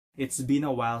It's been a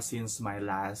while since my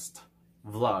last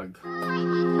vlog.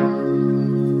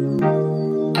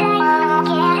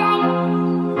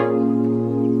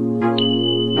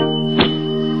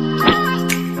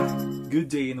 Good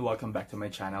day and welcome back to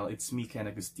my channel. It's me, Ken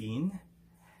Agustin.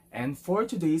 And for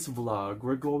today's vlog,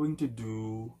 we're going to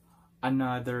do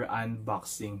another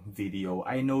unboxing video.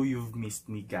 I know you've missed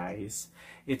me, guys.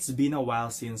 It's been a while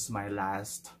since my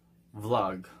last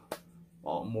vlog.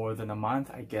 Well, more than a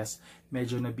month, I guess.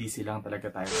 Medyo na busy lang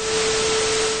talaga tayo.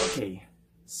 Okay,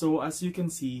 so as you can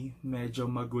see, medyo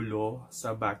magulo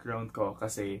sa background ko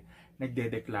kasi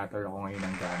nagde-declutter ako ngayon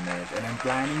ng gamit. And I'm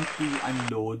planning to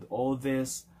unload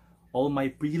all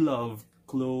my pre-loved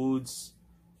clothes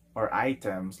or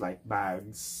items like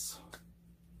bags,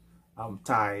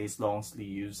 ties, long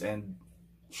sleeves, and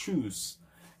shoes.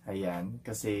 Ayan,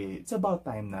 kasi it's about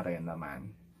time na rin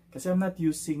naman. Kasi I'm not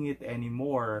using it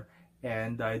anymore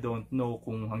and I don't know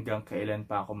kung hanggang kailan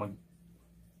pa ako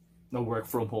work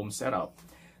from home setup.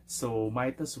 So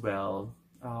might as well,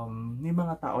 may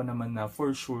mga tao naman na for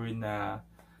sure na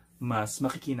mas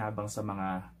makikinabang sa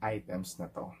mga items na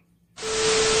to.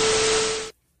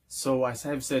 So as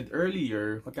I've said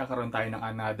earlier, magkakaroon tayo ng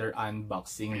another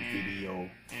unboxing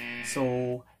video.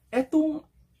 So etong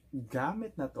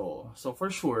gamit na to, so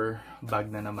for sure, bag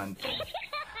na naman to.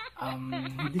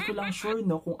 Hindi ko lang sure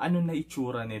kung ano na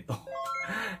itsura nito.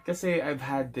 Kasi I've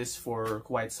had this for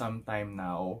quite some time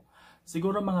now.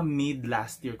 Siguro mga mid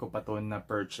last year ko pa to na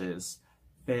purchase.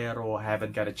 Pero I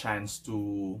haven't got a chance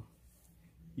to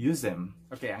use them.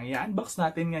 Okay, ang i-unbox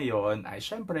natin ngayon ay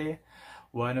syempre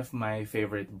one of my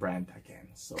favorite brand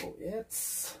again. So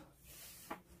it's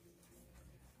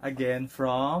again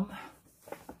from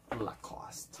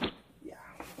Lacoste. Yeah.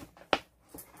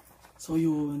 So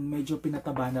yun, medyo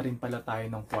pinataba na rin pala tayo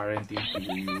ng quarantine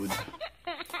period.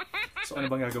 So ano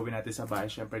bang gagawin natin sa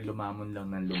bahay? Syempre lumamon lang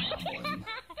ng lumamon.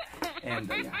 And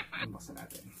yeah, unboxin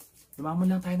natin. Lumamon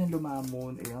lang tayo ng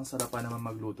lumamon. Eh, ang sarap pa naman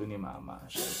magluto ni mama.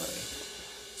 Syempre.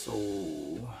 So,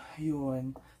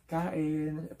 yun.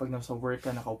 Kain. Pag nasa work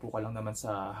ka, nakaupo ka lang naman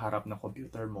sa harap ng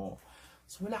computer mo.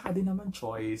 So, wala ka din naman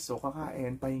choice. So,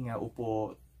 kakain, pahinga,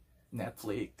 upo,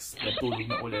 Netflix, natulog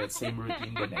na ulit, same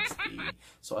routine the next day.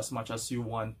 So, as much as you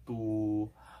want to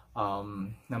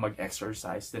na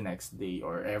mag-exercise the next day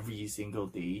or every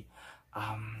single day,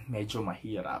 medyo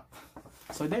mahirap.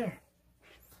 So, there.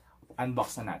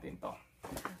 Unbox na natin to.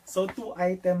 So, 2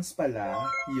 items pala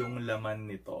yung laman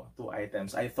nito. 2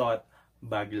 items. I thought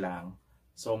bag lang.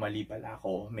 So, mali pala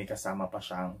ako. May kasama pa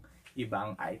siyang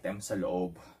ibang item sa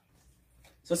loob.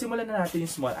 So, simulan na natin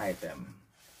yung small item.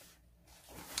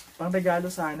 Pang regalo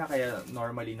sana, kaya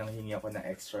normally nanghingi ako ng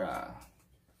extra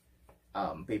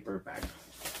paper bag.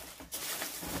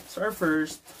 So, our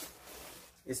first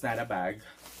is not a bag.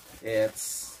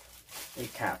 It's a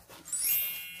cap.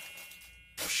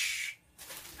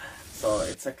 So,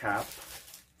 it's a cap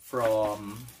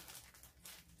from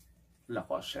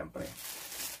Lacoste, syempre.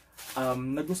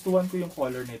 Nagustuhan ko yung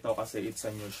color nito kasi it's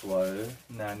unusual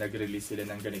na nag-release sila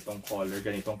ng ganitong color,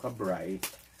 ganitong ka-bright.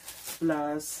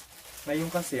 Plus,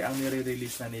 ngayon kasi ang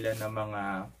nire-release na nila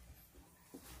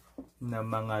na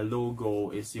mga logo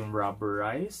is yung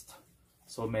rubberized.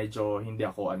 So, medyo hindi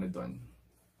ako doon.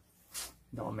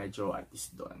 Hindi ako medyo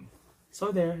artist doon.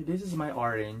 So, there, this is my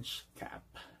orange cap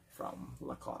from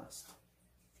Lacoste.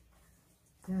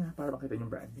 Yeah, para makita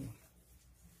yung branding.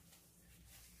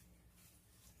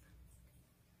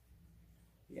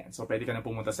 Yan, so pwede ka na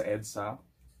pumunta sa EDSA,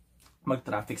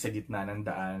 mag-traffic sa gitna ng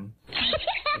daan,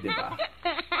 di ba?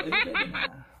 Pwede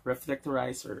na.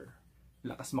 Reflectorizer.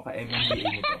 Lakas mo ka MMDA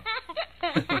nito.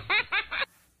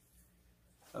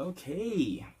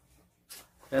 Okay.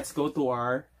 Let's go to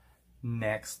our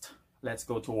next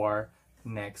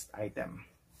item.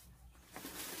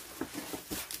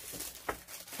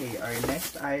 Okay, our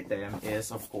next item is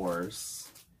of course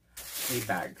a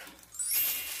bag.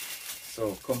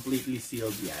 So, completely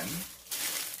sealed yan.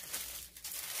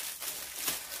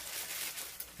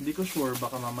 Hindi ko sure,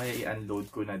 baka mamaya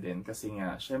i-unload ko na din. Kasi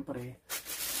nga, syempre,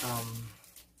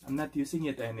 I'm not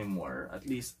using it anymore. At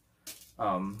least,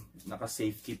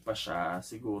 naka-safe keep pa siya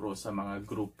siguro sa mga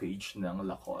group page ng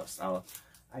Lacoste.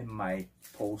 I might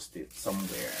post it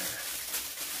somewhere.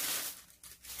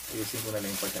 Ayusin ko na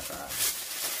lang yung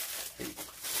pagkaka-tape.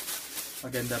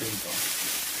 Maganda rin to.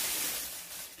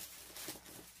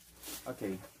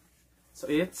 Okay, so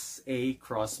it's a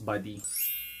crossbody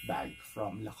bag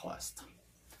from Lacoste.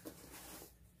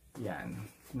 Yan,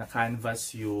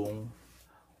 na-canvas yung,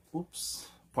 oops,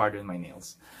 pardon my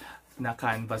nails,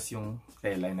 na-canvas yung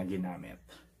tela na ginamit.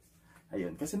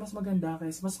 Ayun, kasi mas maganda,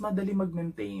 kasi mas madali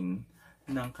mag-maintain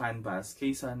ng canvas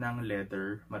kaysa ng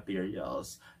leather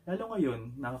materials. Lalo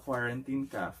ngayon, naka-quarantine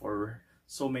ka for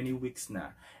so many weeks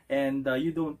na. And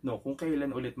you don't know kung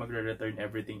kailan ulit magre-return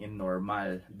everything in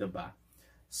normal, diba?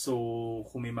 So,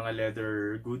 kung may mga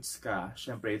leather goods ka,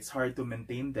 syempre, it's hard to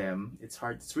maintain them. It's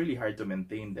really hard to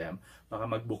maintain them. Baka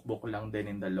magbukbok lang din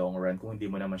in the long run kung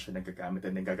hindi mo naman siya nagagamit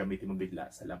and then gagamitin mo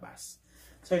bigla sa labas.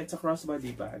 So, it's a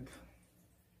crossbody bag.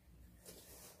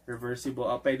 Reversible.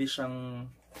 Pwede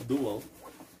siyang dual.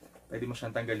 Pwede mo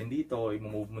siyang tanggalin dito,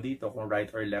 i-move mo dito kung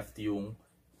right or left yung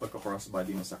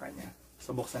pagka-crossbody mo sa kanya.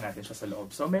 So, buksan natin siya sa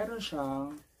loob. So, meron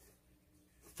siyang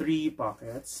 3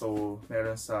 pockets. So,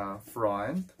 meron sa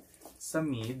front, sa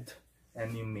mid,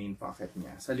 and yung main pocket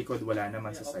niya. Sa likod, wala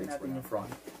naman sa sides. Natin yung front.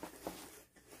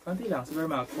 Konti lang. Siguro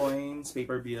mga coins,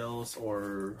 paper bills,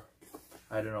 or,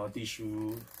 I don't know,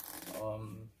 tissue.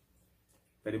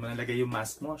 Pwede mo nalagay yung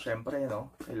mask mo. Syempre,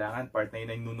 no? Kailangan, part na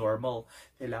yun yung new normal.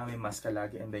 Kailangan may mask ka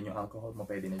lagi, and then yung alcohol mo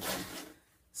pwede na dyan.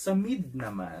 Sa mid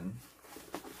naman,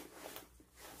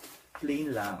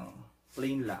 plain lang.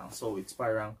 Plain lang. So, it's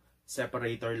parang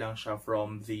separator lang siya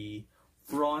from the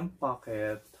front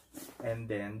pocket and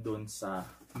then dun sa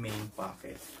main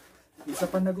pocket. Isa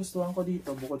pa nagustuhan ko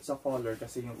dito bukod sa color,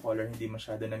 kasi yung color hindi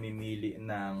masyado namimili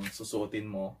ng susuotin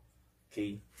mo,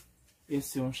 okay,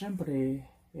 is yung syempre,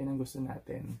 yan ang gusto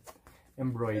natin,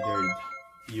 embroidered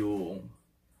yung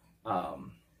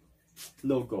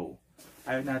logo.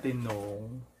 Ayaw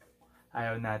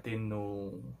natin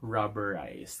nung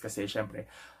rubberized kasi syempre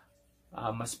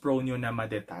mas prone yun na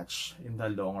ma-detach in the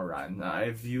long run.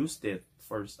 I've used it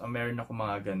for, meron ako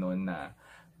mga ganun na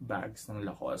bags ng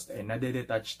Lacoste, and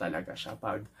nade-detach talaga siya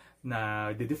pag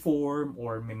na-deform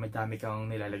or may madami kang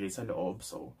nilalagay sa loob.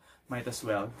 So, might as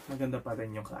well, maganda pa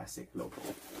rin yung classic logo.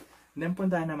 And then,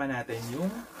 puntahan naman natin yung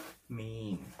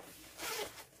main.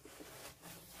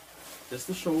 Just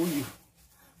to show you.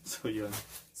 So, yun.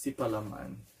 Si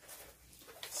palaman.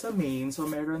 Sa main, so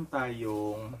meron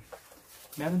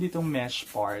ditong mesh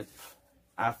part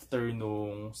after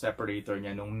nung separator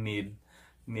niya, nung mid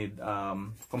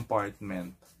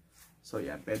compartment. So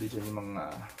yan, pwede dyan yung mga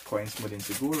coins mo din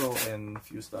siguro and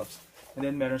few stuffs. And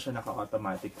then meron siya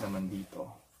naka-automatic naman dito.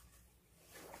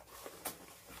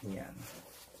 Yan.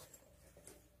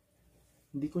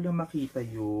 Hindi ko lang makita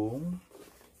yung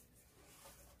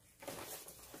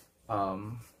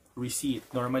receipt.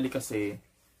 Normally kasi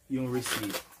yung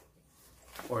receipt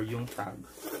or yung tag,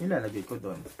 nilalagay ko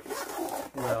doon.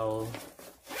 Well,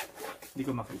 hindi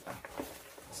ko makita.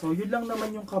 So, yun lang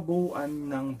naman yung kabuuan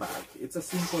ng bag. It's a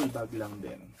simple bag lang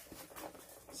din.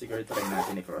 Siguro try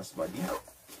natin i-crossbody.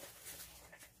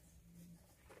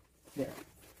 There.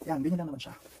 Yan, ganyan lang naman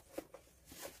siya.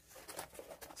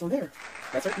 So, there.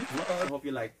 That's our quick vlog. I hope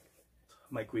you liked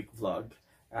my quick vlog.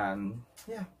 And,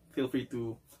 yeah, feel free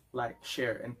to like,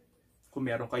 share, and kung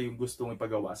meron kayong gustong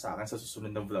ipagawa sa akin sa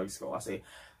susunod na vlogs ko, kasi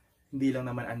hindi lang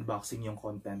naman unboxing yung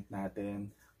content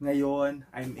natin. Ngayon,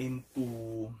 I'm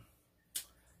into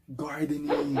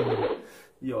gardening.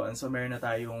 Yon, so meron na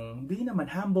tayong, hindi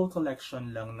naman, humble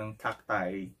collection lang ng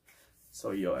cacti.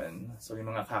 So yon, so may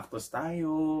mga cactus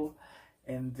tayo,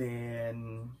 and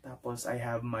then, tapos I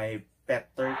have my pet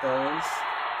turtles.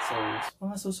 So,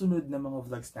 mga susunod na mga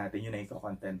vlogs natin, yun na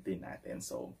i-content din natin.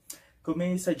 So, kung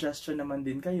may suggestion naman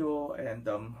din kayo and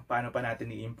paano pa natin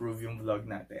i-improve yung vlog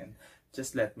natin,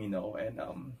 just let me know. And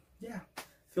yeah,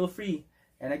 feel free.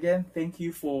 And again, thank you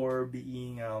for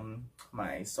being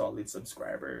my solid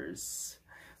subscribers.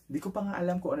 Hindi ko pa nga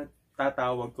alam kung ano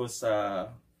tatawag ko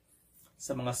sa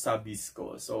mga subbies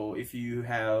ko. So if you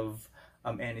have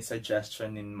any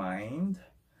suggestion in mind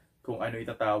kung ano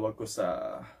itatawag ko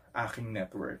sa aking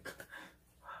network,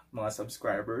 mga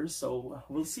subscribers, so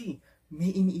we'll see.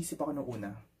 May iniisip ako nung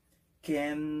una.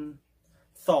 Ken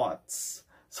thoughts.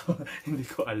 So, hindi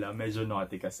ko alam. Medyo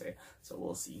naughty kasi. So,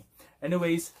 we'll see.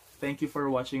 Anyways, thank you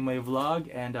for watching my vlog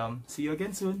and see you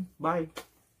again soon. Bye!